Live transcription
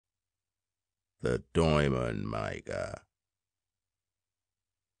the diamond maker.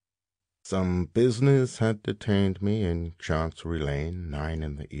 Some business had detained me in Chancery Lane 9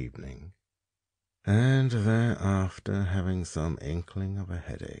 in the evening, and thereafter, having some inkling of a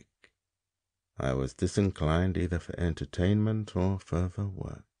headache, I was disinclined either for entertainment or further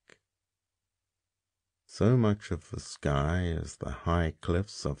work. So much of the sky as the high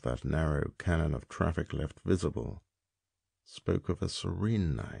cliffs of that narrow canon of traffic left visible spoke of a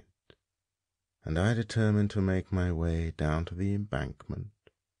serene night, and I determined to make my way down to the embankment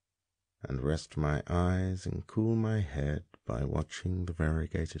and rest my eyes and cool my head by watching the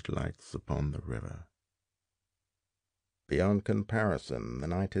variegated lights upon the river. Beyond comparison, the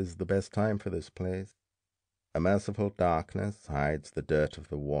night is the best time for this place. A merciful darkness hides the dirt of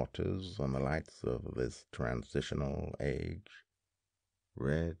the waters and the lights of this transitional age.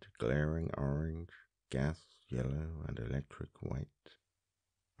 Red, glaring orange, gas yellow, and electric white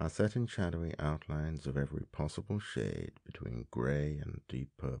are set in shadowy outlines of every possible shade between grey and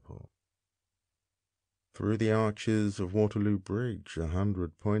deep purple. Through the arches of Waterloo Bridge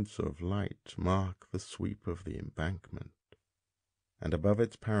 100 points of light mark the sweep of the embankment, and above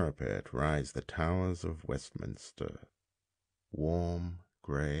its parapet rise the towers of Westminster, warm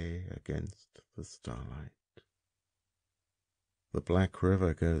grey against the starlight. The black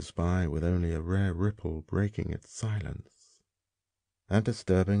river goes by with only a rare ripple breaking its silence, and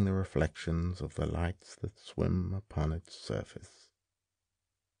disturbing the reflections of the lights that swim upon its surface.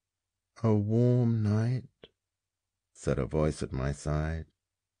 "A warm night," said a voice at my side.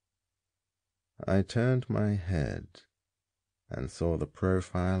 I turned my head and saw the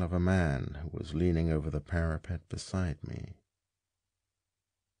profile of a man who was leaning over the parapet beside me.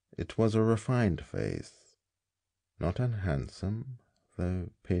 It was a refined face, not unhandsome,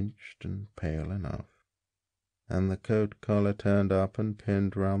 though pinched and pale enough, and the coat collar turned up and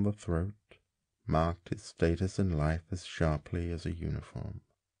pinned round the throat marked his status in life as sharply as a uniform.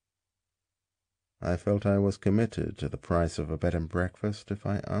 I felt I was committed to the price of a bed and breakfast if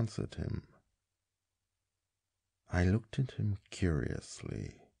I answered him. I looked at him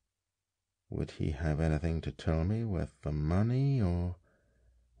curiously. Would he have anything to tell me worth the money, or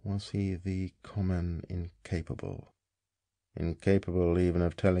was he the common incapable even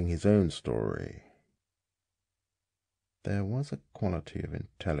of telling his own story? There was a quality of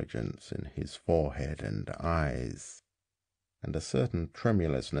intelligence in his forehead and eyes, and a certain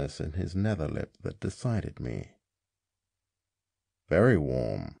tremulousness in his nether lip that decided me. "Very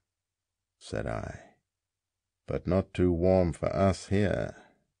warm," said I, "but not too warm for us here."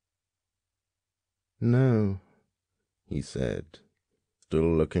 "No," he said,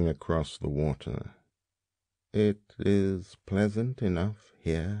 still looking across the water. "It is pleasant enough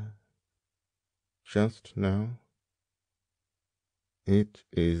here, just now." "It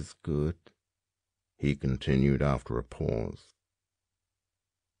is good," he continued after a pause,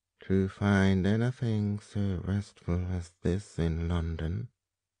 "to find anything so restful as this in London,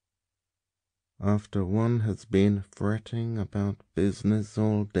 after one has been fretting about business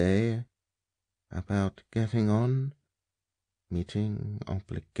all day, about getting on, meeting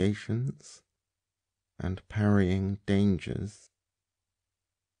obligations, and parrying dangers.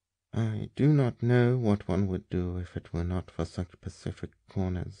 I do not know what one would do if it were not for such pacific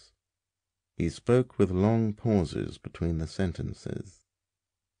corners." He spoke with long pauses between the sentences.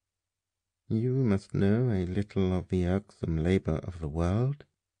 "You must know a little of the irksome labour of the world,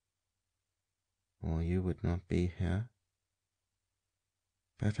 or you would not be here.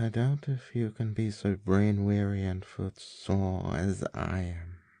 But I doubt if you can be so brain-weary and foot-sore as I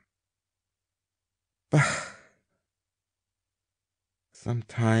am. Bah!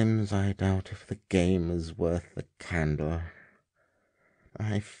 Sometimes I doubt if the game is worth the candle.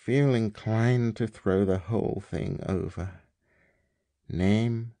 I feel inclined to throw the whole thing over.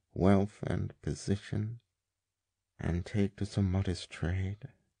 Name, wealth, and position, and take to some modest trade.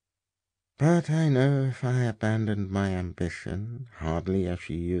 But I know if I abandoned my ambition, hardly as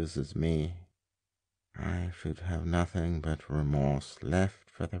she uses me, I should have nothing but remorse left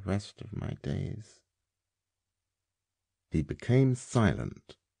for the rest of my days." He became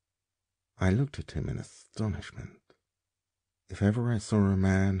silent. I looked at him in astonishment. If ever I saw a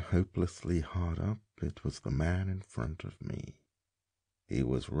man hopelessly hard up, it was the man in front of me. He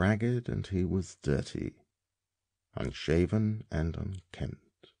was ragged and he was dirty, unshaven and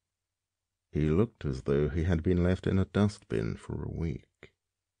unkempt. He looked as though he had been left in a dustbin for a week.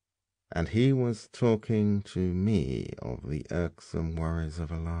 And he was talking to me of the irksome worries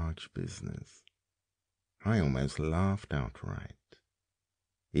of a large business. I almost laughed outright.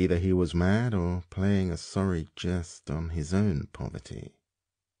 Either he was mad or playing a sorry jest on his own poverty.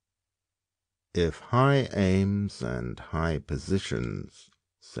 "If high aims and high positions,"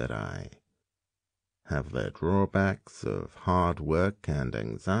 said I, "have their drawbacks of hard work and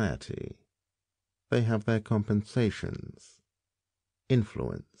anxiety, they have their compensations: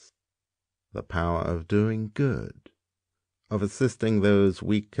 influence, the power of doing good, of assisting those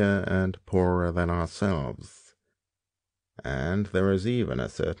weaker and poorer than ourselves, and there is even a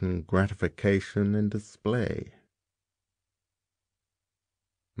certain gratification in display."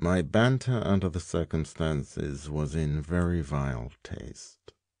 My banter under the circumstances was in very vile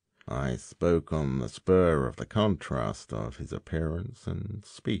taste. I spoke on the spur of the contrast of his appearance and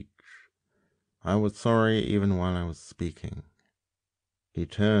speech. I was sorry even while I was speaking. He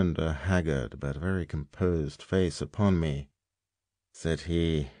turned a haggard but very composed face upon me. Said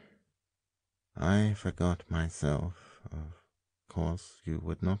he, "I forgot myself. Of course you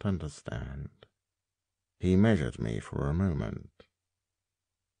would not understand." He measured me for a moment.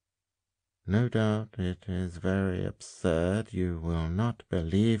 "No doubt it is very absurd. You will not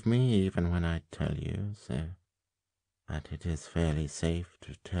believe me even when I tell you, so that it is fairly safe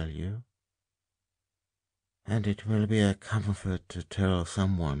to tell you. And it will be a comfort to tell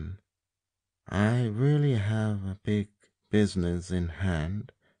someone. I really have a big business in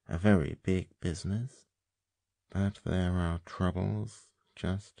hand, a very big business. But there are troubles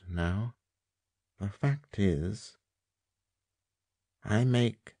just now. The fact is, I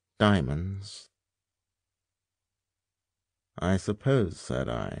make diamonds." "I suppose," said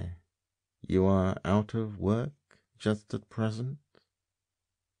I, "you are out of work just at present?"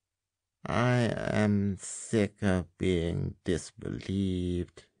 "I am sick of being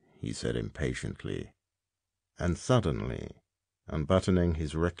disbelieved," he said impatiently, and suddenly, unbuttoning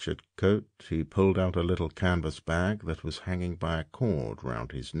his wretched coat, he pulled out a little canvas bag that was hanging by a cord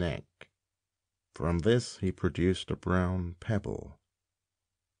round his neck. From this he produced a brown pebble.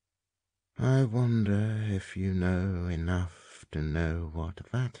 "I wonder if you know enough to know what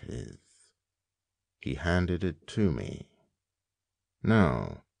that is?" He handed it to me.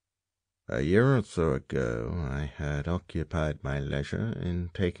 Now, a year or so ago I had occupied my leisure in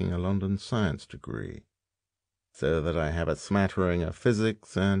taking a London science degree, so that I have a smattering of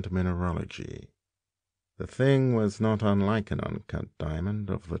physics and mineralogy. The thing was not unlike an uncut diamond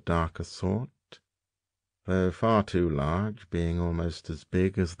of the darker sort, though far too large, being almost as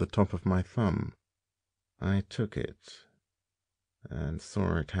big as the top of my thumb. I took it, and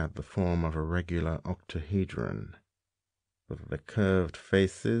saw it had the form of a regular octahedron, with the curved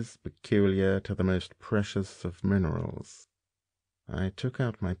faces peculiar to the most precious of minerals. I took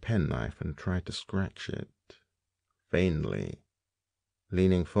out my penknife and tried to scratch it, vainly.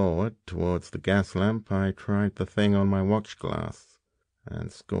 Leaning forward towards the gas lamp, I tried the thing on my watch glass,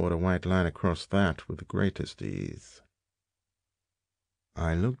 and scored a white line across that with the greatest ease.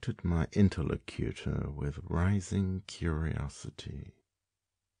 I looked at my interlocutor with rising curiosity.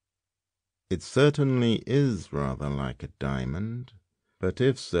 "It certainly is rather like a diamond, but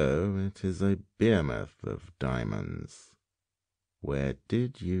if so, it is a behemoth of diamonds. Where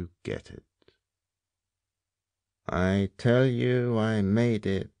did you get it?" "I tell you I made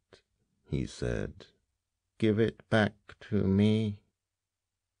it," he said. "Give it back to me."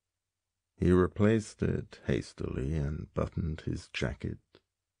 He replaced it hastily and buttoned his jacket.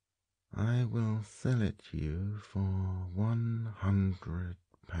 "I will sell it you for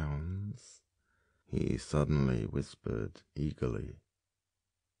 £100, he suddenly whispered eagerly.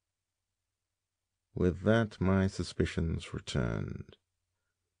 With that my suspicions returned.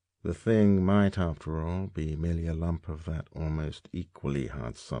 The thing might, after all, be merely a lump of that almost equally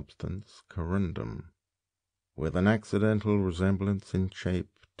hard substance, corundum, with an accidental resemblance in shape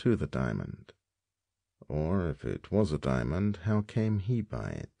to the diamond. Or, if it was a diamond, how came he by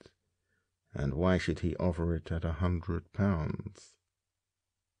it? And why should he offer it at £100?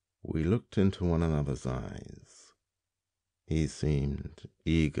 We looked into one another's eyes. He seemed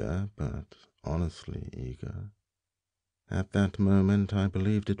eager, but honestly eager. At that moment I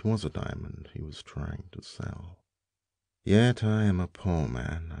believed it was a diamond he was trying to sell. Yet I am a poor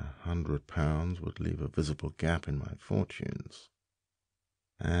man. £100 would leave a visible gap in my fortunes,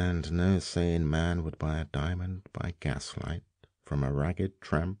 and no sane man would buy a diamond by gaslight from a ragged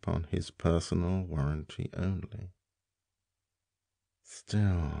tramp on his personal warranty only.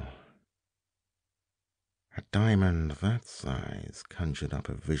 Still, a diamond that size conjured up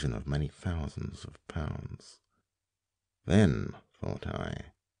a vision of many thousands of pounds. Then, thought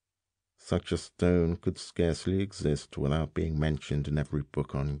I, such a stone could scarcely exist without being mentioned in every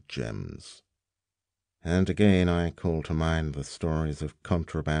book on gems. And again I call to mind the stories of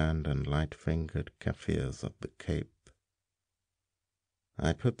contraband and light-fingered Kaffirs at the Cape.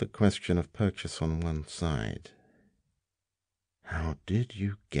 I put the question of purchase on one side. "How did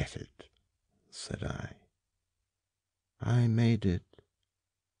you get it?" said I. "I made it."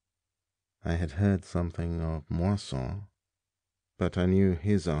 I had heard something of Moisson, but I knew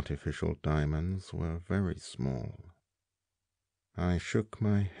his artificial diamonds were very small. I shook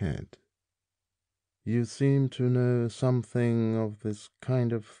my head. "You seem to know something of this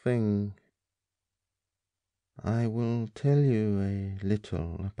kind of thing." "I will tell you a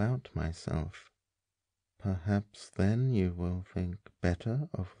little about myself. Perhaps then you will think better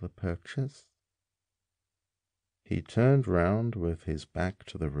of the purchase." He turned round with his back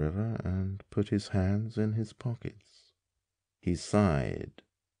to the river and put his hands in his pockets. He sighed.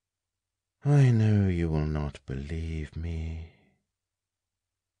 "I know you will not believe me."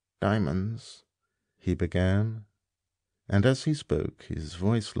 "Diamonds," he began, and as he spoke his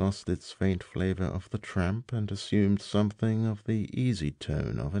voice lost its faint flavour of the tramp and assumed something of the easy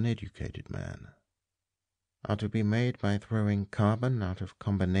tone of an educated man, "are to be made by throwing carbon out of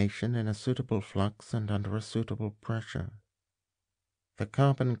combination in a suitable flux and under a suitable pressure. The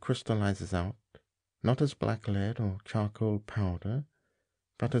carbon crystallizes out, not as black lead or charcoal powder,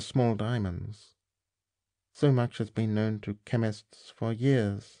 but as small diamonds. So much has been known to chemists for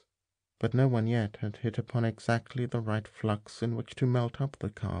years, but no one yet had hit upon exactly the right flux in which to melt up the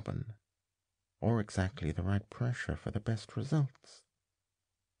carbon, or exactly the right pressure for the best results.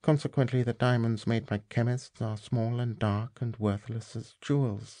 Consequently, the diamonds made by chemists are small and dark and worthless as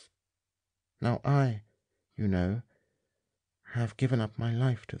jewels. Now I, you know, have given up my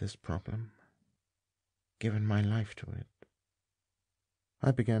life to this problem. Given my life to it.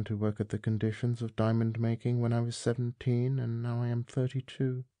 I began to work at the conditions of diamond making when I was 17, and now I am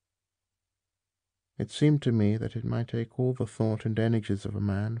 32. It seemed to me that it might take all the thought and energies of a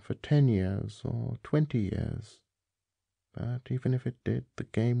man for 10 years or 20 years. But even if it did, the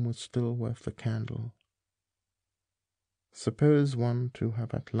game was still worth the candle. Suppose one to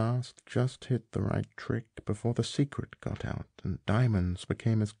have at last just hit the right trick before the secret got out and diamonds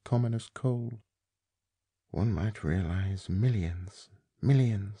became as common as coal. One might realize millions.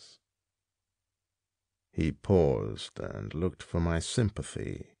 He paused and looked for my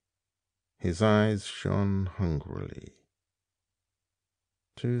sympathy. His eyes shone hungrily.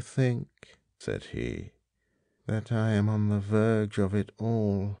 "To think," said he, "that I am on the verge of it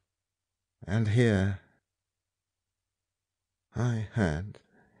all, and here." "I had,"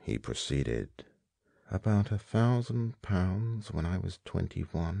 he proceeded, "about £1,000 when I was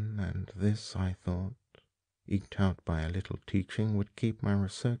 21, and this, I thought, eked out by a little teaching, would keep my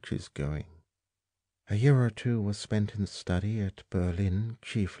researches going. A year or two was spent in study at Berlin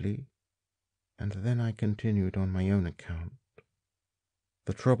chiefly, and then I continued on my own account.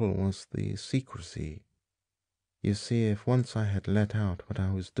 The trouble was the secrecy. You see, if once I had let out what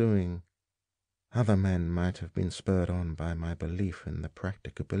I was doing, other men might have been spurred on by my belief in the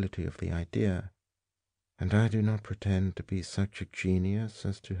practicability of the idea, and I do not pretend to be such a genius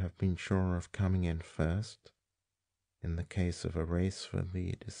as to have been sure of coming in first, in the case of a race for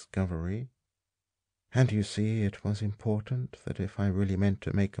the discovery. And you see, it was important that if I really meant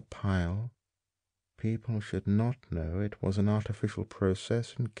to make a pile, people should not know it was an artificial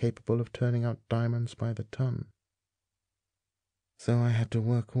process incapable of turning out diamonds by the ton. So I had to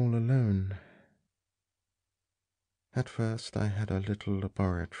work all alone. At first I had a little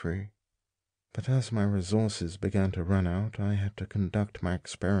laboratory, but as my resources began to run out, I had to conduct my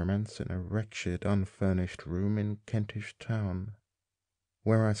experiments in a wretched, unfurnished room in Kentish Town,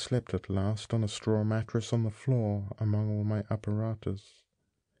 where I slept at last on a straw mattress on the floor among all my apparatus.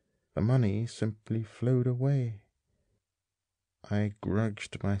 The money simply flowed away. I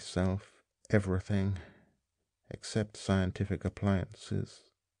grudged myself everything except scientific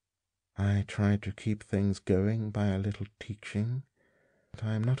appliances. I tried to keep things going by a little teaching, but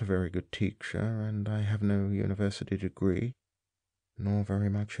I am not a very good teacher, and I have no university degree, nor very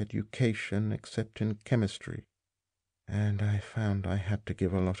much education except in chemistry, and I found I had to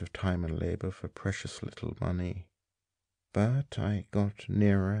give a lot of time and labor for precious little money. But I got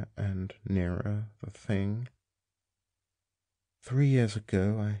nearer and nearer the thing. 3 years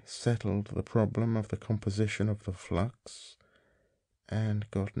ago I settled the problem of the composition of the flux, and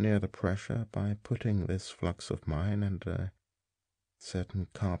got near the pressure by putting this flux of mine and a certain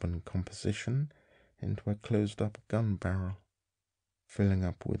carbon composition into a closed-up gun barrel, filling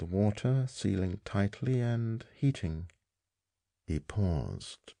up with water, sealing tightly, and heating. He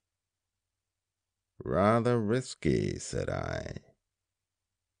paused. "Rather risky," said I.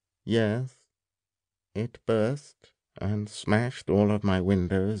 "Yes. It burst and smashed all of my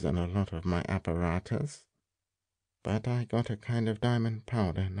windows and a lot of my apparatus. but I got a kind of diamond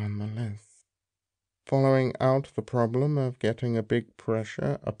powder nonetheless. Following out the problem of getting a big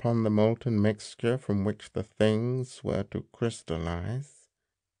pressure upon the molten mixture from which the things were to crystallize,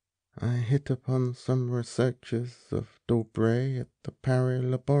 I hit upon some researches of Daubray at the Paris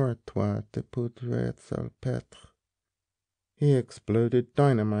Laboratoire de Poudre et Salpêtre. He exploded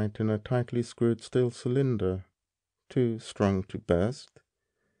dynamite in a tightly screwed steel cylinder, too strong to burst,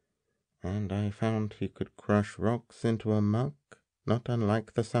 and I found he could crush rocks into a muck not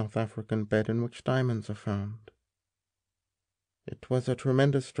unlike the South African bed in which diamonds are found. It was a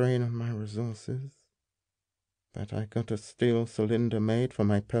tremendous strain on my resources, but I got a steel cylinder made for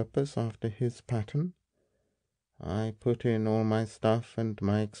my purpose after his pattern. I put in all my stuff and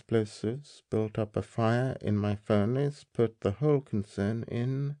my explosives, built up a fire in my furnace, put the whole concern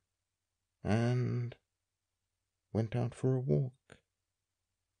in, and went out for a walk.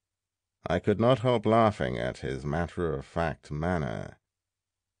 I could not help laughing at his matter-of-fact manner.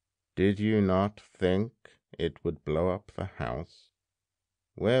 Did you not think it would blow up the house?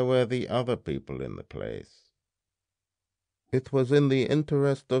 Where were the other people in the place? It was in the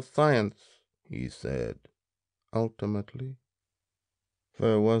interest of science, he said, ultimately.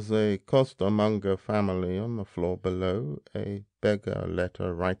 There was a costermonger family on the floor below, a beggar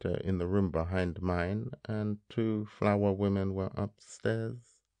letter writer in the room behind mine, and 2 flower women were upstairs.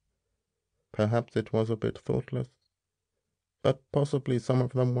 Perhaps it was a bit thoughtless, but possibly some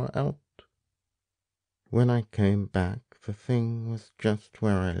of them were out. When I came back, the thing was just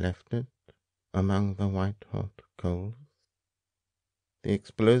where I left it, among the white-hot coals. The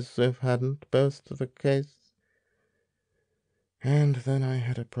explosive hadn't burst the case, and then I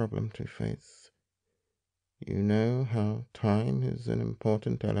had a problem to face. You know how time is an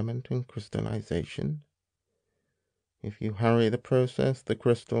important element in crystallization. If you hurry the process, the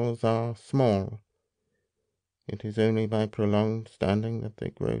crystals are small. It is only by prolonged standing that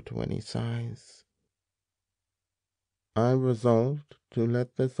they grow to any size. I resolved to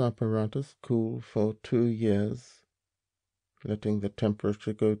let this apparatus cool for 2 years, letting the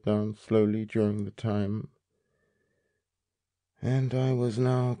temperature go down slowly during the time, and I was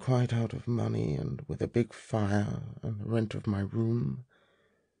now quite out of money and with a big fire and the rent of my room,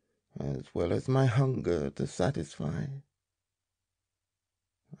 as well as my hunger to satisfy.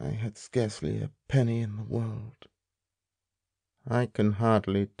 I had scarcely a penny in the world. I can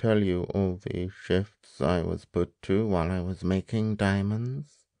hardly tell you all the shifts I was put to while I was making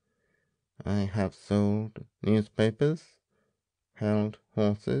diamonds. I have sold newspapers, held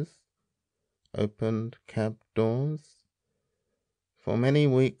horses, opened cab doors. For many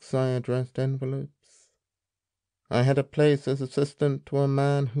weeks I addressed envelopes. I had a place as assistant to a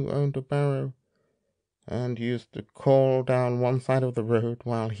man who owned a barrow, and used to call down one side of the road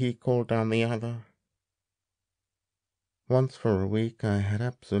while he called down the other. Once for a week I had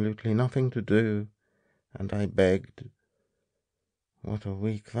absolutely nothing to do, and I begged. What a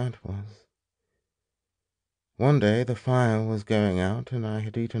week that was. One day the fire was going out, and I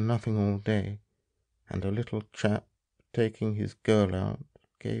had eaten nothing all day, and a little chap, taking his girl out,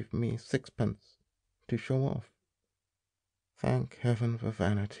 gave me 6pence to show off. Thank heaven for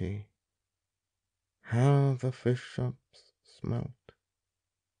vanity. How the fish shops smelt.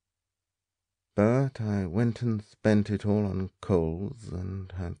 But I went and spent it all on coals,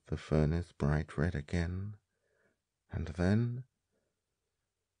 and had the furnace bright red again. And then,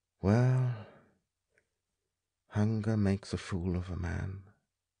 well, hunger makes a fool of a man.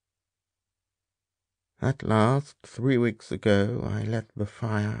 At last, 3 weeks ago, I let the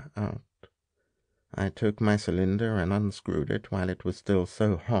fire out. I took my cylinder and unscrewed it while it was still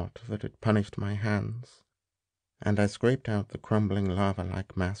so hot that it punished my hands, and I scraped out the crumbling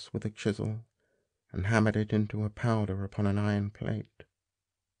lava-like mass with a chisel, and hammered it into a powder upon an iron plate.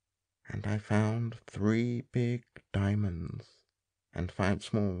 And I found 3 big diamonds, and 5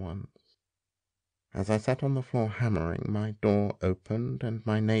 small ones. As I sat on the floor hammering, my door opened, and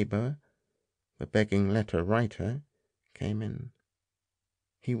my neighbour, the begging letter writer, came in.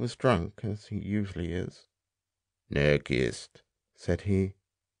 He was drunk, as he usually is. "Nerkist," said he.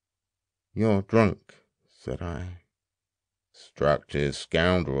 "You're drunk," said I. "Structured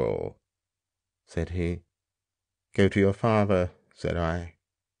scoundrel," said he. "Go to your father," said I,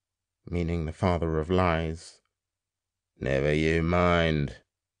 meaning the father of lies. "Never you mind,"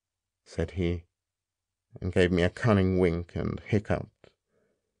 said he, and gave me a cunning wink and hiccuped,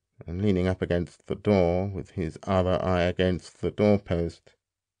 and leaning up against the door, with his other eye against the doorpost,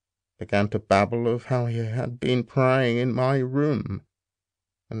 began to babble of how he had been prying in my room,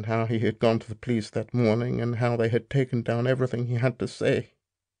 and how he had gone to the police that morning, and how they had taken down everything he had to say.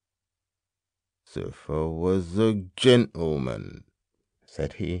 "If I was a gentleman,"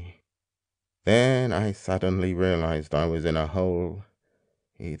 said he. Then I suddenly realized I was in a hole.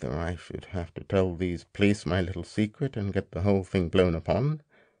 Either I should have to tell these police my little secret and get the whole thing blown upon,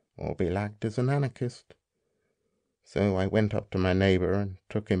 or be lagged as an anarchist. So I went up to my neighbour and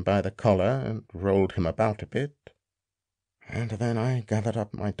took him by the collar and rolled him about a bit. And then I gathered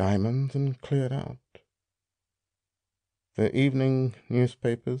up my diamonds and cleared out. The evening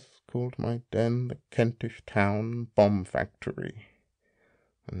newspapers called my den the Kentish Town Bomb Factory.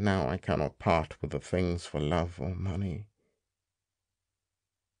 And now I cannot part with the things for love or money.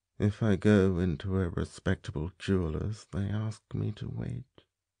 If I go into a respectable jeweller's, they ask me to wait,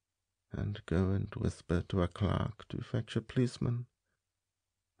 and go and whisper to a clerk to fetch a policeman,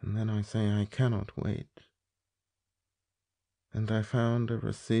 and then I say I cannot wait. And I found a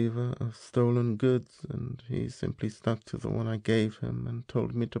receiver of stolen goods, and he simply stuck to the one I gave him and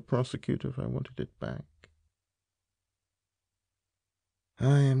told me to prosecute if I wanted it back.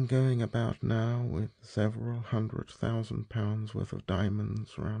 I am going about now with several £100,000 worth of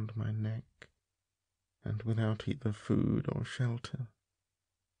diamonds round my neck, and without either food or shelter.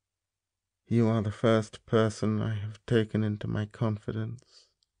 You are the first person I have taken into my confidence,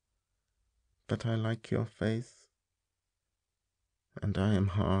 but I like your face, and I am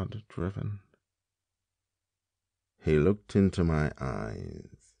hard driven. He looked into my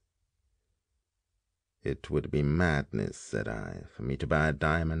eyes. "It would be madness," said I, "for me to buy a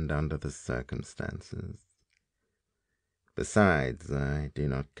diamond under the circumstances. Besides, I do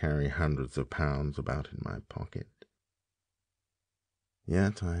not carry hundreds of pounds about in my pocket.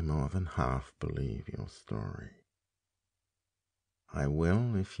 Yet I more than half believe your story. I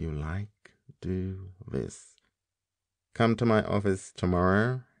will, if you like, do this. Come to my office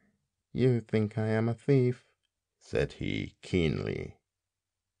tomorrow." "You think I am a thief," said he keenly.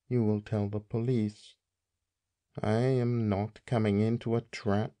 "You will tell the police. I am not coming into a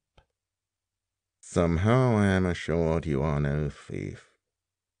trap." "Somehow I am assured you are no thief.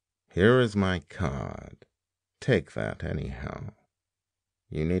 Here is my card. Take that anyhow.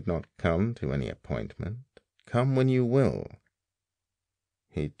 You need not come to any appointment. Come when you will."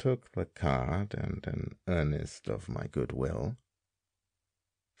 He took the card, and an earnest of my good will.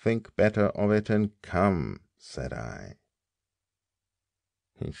 "Think better of it and come," said I.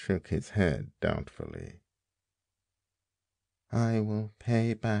 He shook his head doubtfully. "I will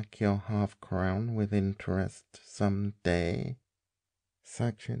pay back your half-crown with interest some day.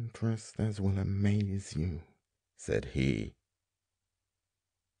 Such interest as will amaze you," said he.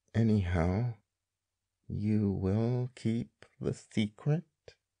 "Anyhow, you will keep the secret?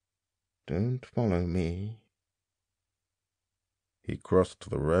 Don't follow me." He crossed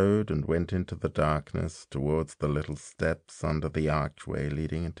the road and went into the darkness towards the little steps under the archway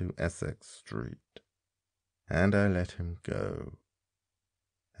leading into Essex Street, and I let him go,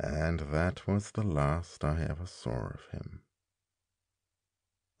 and that was the last I ever saw of him.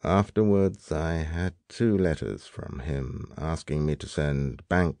 Afterwards I had 2 letters from him asking me to send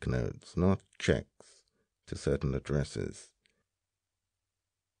banknotes, not cheques, to certain addresses.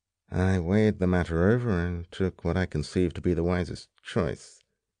 I weighed the matter over and took what I conceived to be the wisest choice.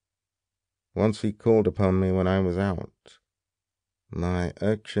 Once he called upon me when I was out. My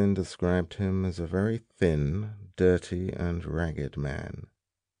urchin described him as a very thin, dirty, and ragged man,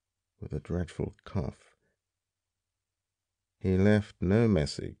 with a dreadful cough. He left no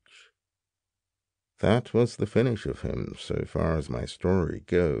message. That was the finish of him, so far as my story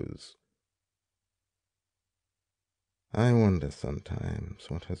goes. I wonder sometimes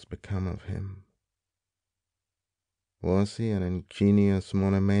what has become of him. Was he an ingenious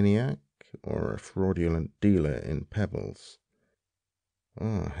monomaniac, or a fraudulent dealer in pebbles?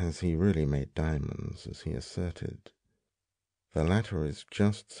 Or has he really made diamonds, as he asserted? The latter is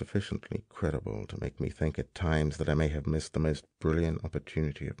just sufficiently credible to make me think at times that I may have missed the most brilliant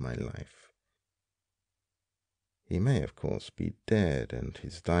opportunity of my life. He may, of course, be dead, and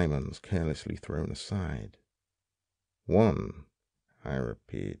his diamonds carelessly thrown aside. One, I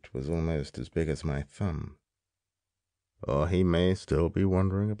repeat, was almost as big as my thumb. Or he may still be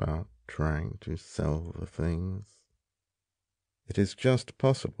wandering about, trying to sell the things. It is just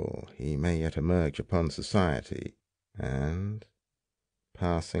possible he may yet emerge upon society, and,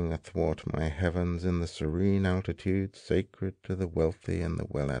 passing athwart my heavens in the serene altitude sacred to the wealthy and the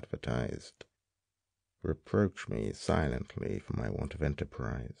well-advertised, reproach me silently for my want of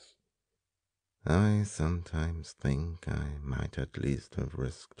enterprise. I sometimes think I might at least have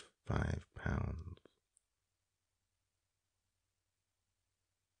risked £5.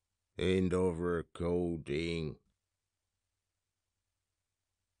 End of recording.